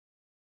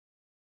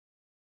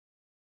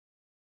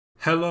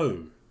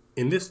Hello!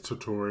 In this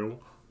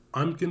tutorial,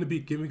 I'm going to be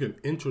giving an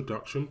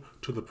introduction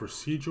to the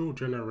procedural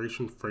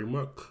generation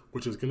framework,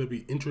 which is going to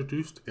be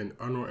introduced in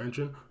Unreal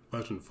Engine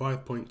version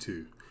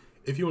 5.2.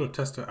 If you want to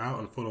test it out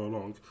and follow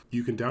along,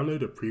 you can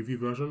download a preview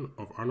version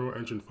of Unreal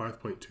Engine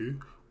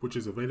 5.2, which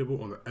is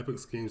available on the Epic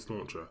Games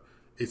launcher.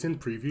 It's in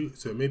preview,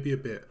 so it may be a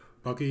bit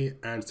buggy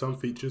and some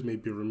features may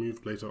be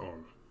removed later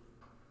on.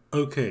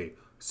 Okay,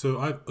 so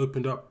I've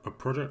opened up a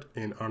project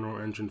in Unreal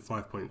Engine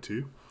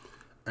 5.2.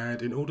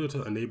 And in order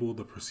to enable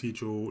the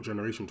procedural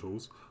generation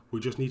tools, we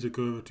just need to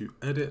go over to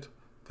Edit,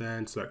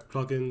 then select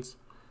Plugins.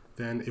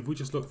 Then if we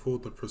just look for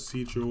the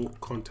procedural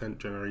content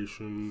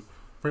generation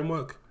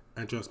framework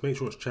and just make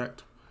sure it's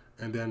checked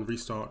and then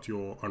restart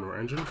your Unreal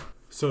Engine.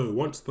 So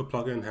once the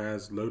plugin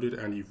has loaded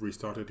and you've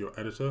restarted your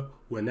editor,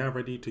 we're now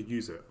ready to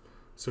use it.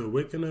 So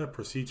we're going to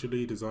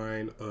procedurally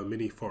design a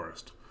mini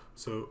forest.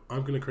 So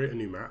I'm going to create a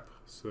new map.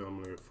 So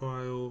I'm going to go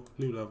File,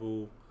 New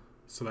Level,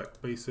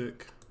 select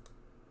Basic.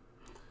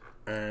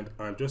 And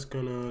I'm just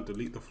gonna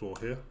delete the floor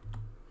here,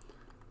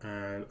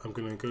 and I'm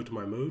gonna go to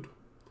my mode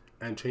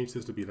and change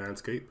this to be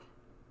landscape.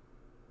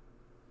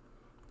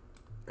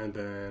 And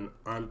then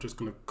I'm just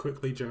gonna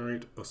quickly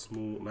generate a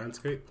small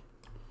landscape,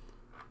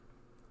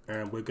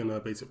 and we're gonna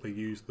basically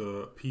use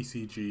the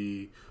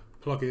PCG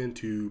plugin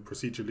to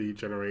procedurally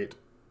generate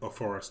a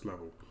forest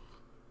level.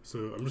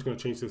 So I'm just gonna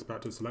change this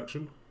back to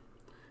selection.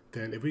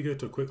 Then if we go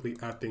to quickly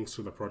add things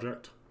to the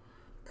project,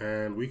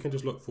 and we can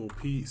just look for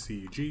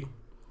PCG.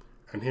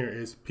 And here it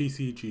is,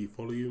 PCG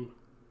volume.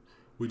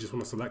 We just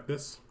want to select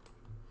this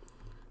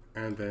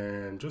and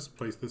then just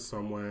place this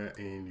somewhere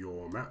in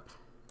your map.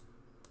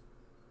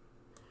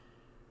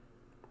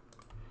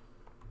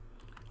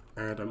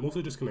 And I'm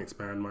also just going to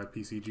expand my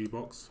PCG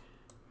box.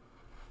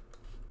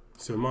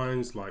 So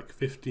mine's like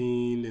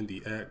 15 in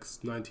the X,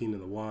 19 in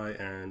the Y,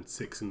 and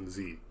 6 in the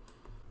Z.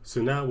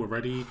 So now we're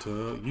ready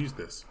to use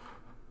this.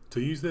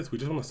 To use this, we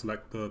just want to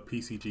select the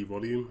PCG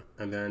volume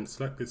and then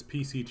select this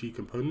PCG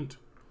component.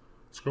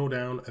 Scroll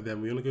down and then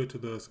we want to go to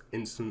this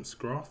instance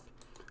graph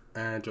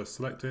and just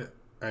select it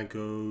and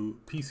go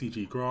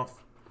PCG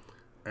graph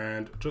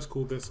and just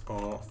call this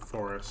our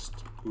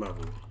forest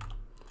level.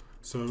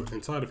 So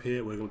inside of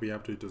here we're going to be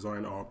able to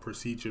design our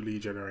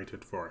procedurally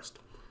generated forest.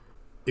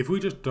 If we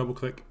just double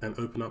click and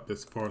open up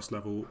this forest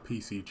level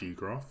PCG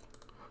graph,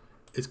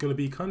 it's going to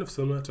be kind of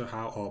similar to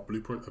how our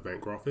blueprint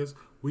event graph is.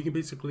 We can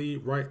basically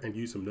write and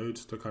use some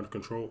nodes to kind of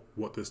control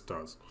what this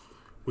does.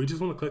 We just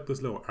want to click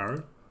this little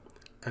arrow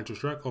and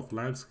just drag off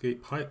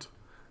landscape height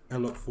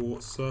and look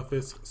for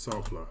surface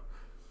sampler.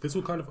 This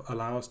will kind of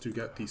allow us to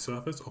get the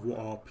surface of what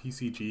our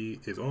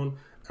PCG is on,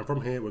 and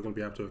from here we're going to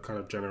be able to kind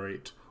of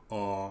generate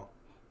our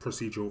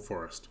procedural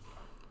forest.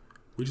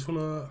 We just want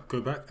to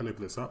go back and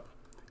open this up.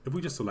 If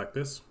we just select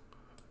this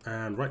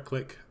and right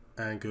click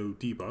and go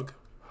debug,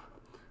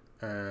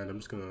 and I'm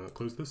just going to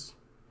close this,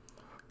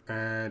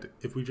 and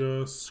if we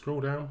just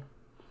scroll down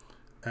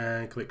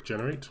and click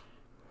generate,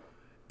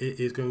 it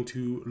is going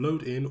to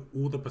load in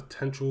all the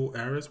potential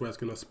areas where it's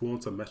going to spawn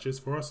some meshes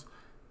for us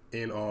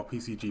in our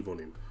PCG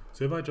volume.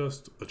 So if I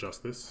just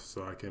adjust this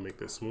so I can make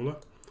this smaller,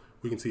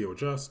 we can see it will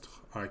adjust.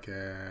 I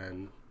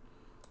can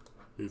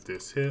move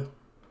this here,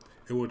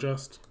 it will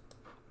adjust.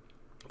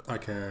 I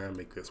can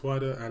make this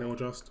wider and it will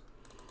adjust.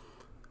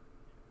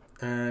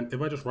 And if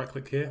I just right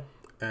click here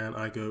and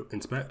I go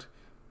inspect,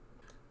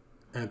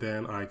 and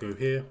then I go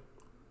here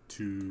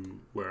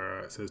to where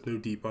it says no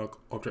debug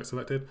object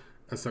selected,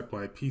 and select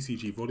my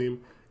PCG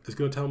volume, it's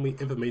going to tell me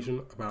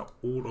information about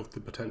all of the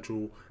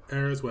potential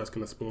areas where it's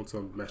going to spawn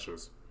some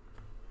meshes.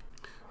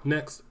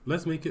 Next,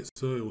 let's make it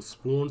so it will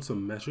spawn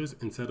some meshes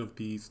instead of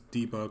these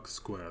debug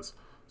squares.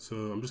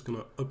 So I'm just going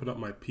to open up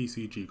my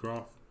PCG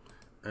graph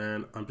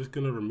and I'm just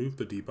going to remove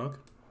the debug,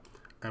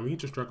 and we can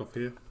just drag off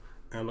here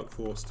and look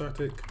for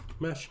static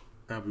mesh,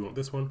 and we want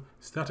this one,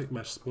 static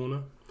mesh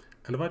spawner.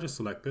 And if I just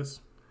select this,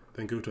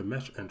 then go to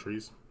mesh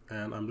entries,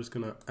 and I'm just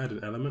going to add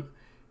an element.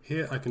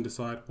 Here I can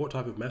decide what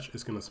type of mesh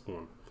is going to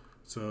spawn.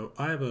 So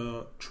I have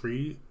a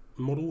tree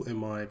model in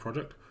my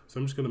project, so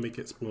I'm just going to make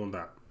it spawn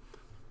that.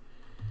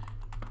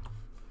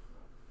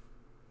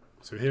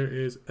 So here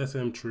is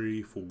SM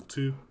tree full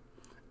 2,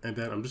 and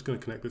then I'm just going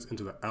to connect this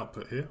into the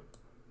output here.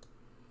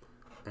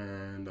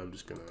 And I'm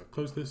just going to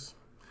close this.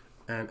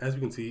 And as we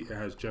can see, it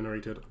has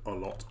generated a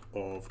lot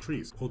of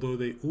trees. Although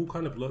they all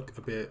kind of look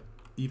a bit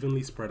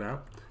evenly spread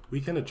out, we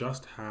can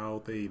adjust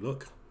how they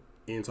look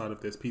inside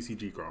of this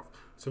PCG graph.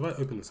 So if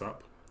I open this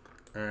up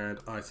and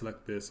I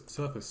select this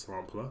surface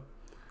sampler,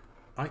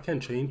 I can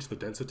change the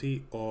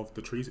density of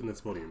the trees in this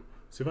volume.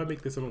 So if I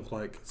make this something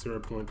like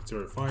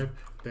 0.05,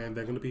 then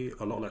they're going to be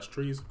a lot less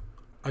trees.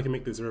 I can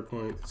make this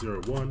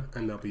 0.01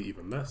 and they'll be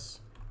even less.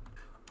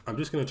 I'm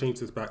just going to change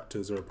this back to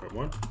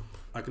 0.1.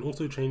 I can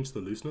also change the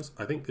looseness.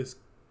 I think this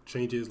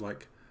changes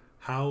like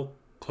how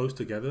close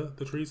together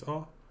the trees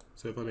are.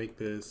 So if I make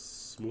this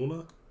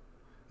smaller,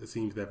 it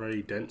seems they're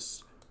very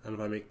dense. And if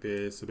I make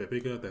this a bit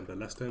bigger, then they're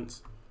less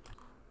dense.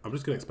 I'm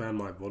just going to expand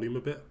my volume a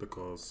bit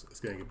because it's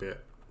getting a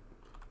bit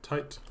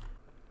tight.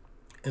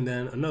 And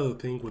then another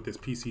thing with this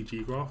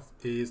PCG graph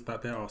is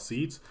that there are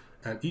seeds,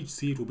 and each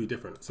seed will be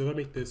different. So if I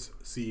make this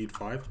seed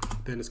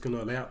 5, then it's going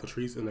to lay out the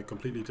trees in a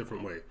completely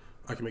different way.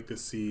 I can make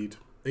this seed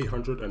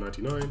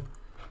 899,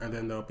 and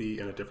then they'll be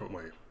in a different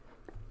way.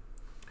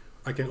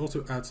 I can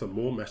also add some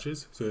more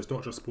meshes, so it's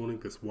not just spawning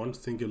this one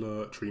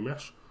singular tree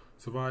mesh.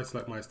 So if I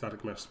select my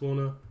static mesh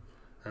spawner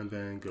and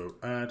then go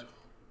add,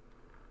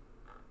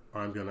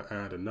 I'm going to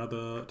add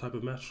another type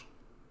of mesh.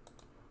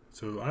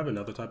 So I have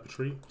another type of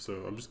tree,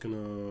 so I'm just going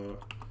to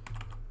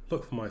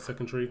look for my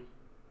second tree.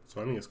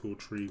 So I think it's called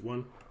tree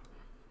 1.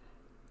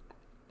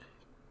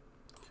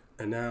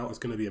 And now it's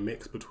going to be a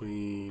mix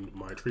between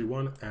my tree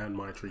 1 and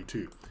my tree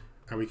 2.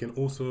 And we can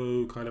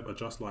also kind of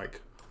adjust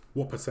like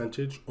what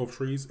percentage of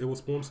trees it will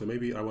spawn. So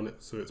maybe I want it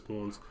so it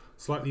spawns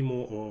slightly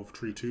more of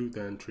tree 2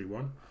 than tree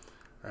 1.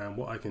 And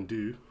what I can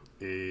do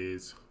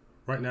is,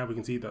 right now we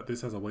can see that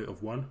this has a weight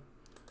of 1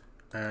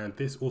 and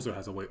this also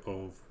has a weight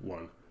of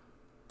 1.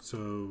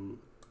 So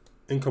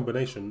in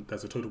combination,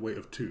 there's a total weight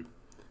of 2.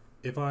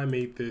 If I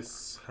made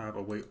this have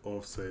a weight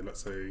of, say,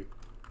 let's say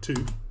 2,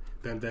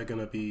 then they're going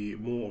to be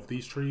more of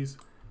these trees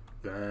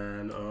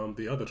than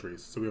the other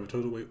trees. So we have a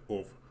total weight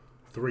of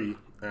 3,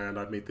 and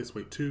I've made this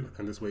weight 2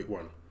 and this weight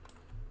 1.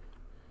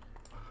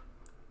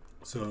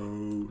 So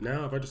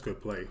now if I just go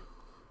play,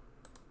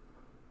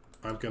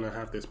 I'm going to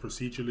have this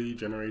procedurally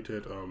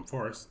generated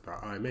forest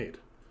that I made.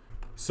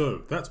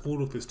 So that's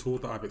all of this tool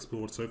that I've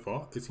explored so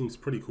far. It seems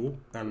pretty cool,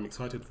 and I'm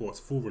excited for its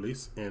full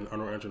release in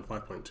Unreal Engine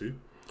 5.2. Do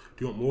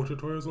you want more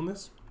tutorials on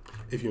this?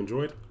 If you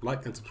enjoyed,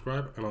 like and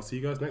subscribe, and I'll see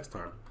you guys next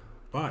time.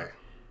 Bye!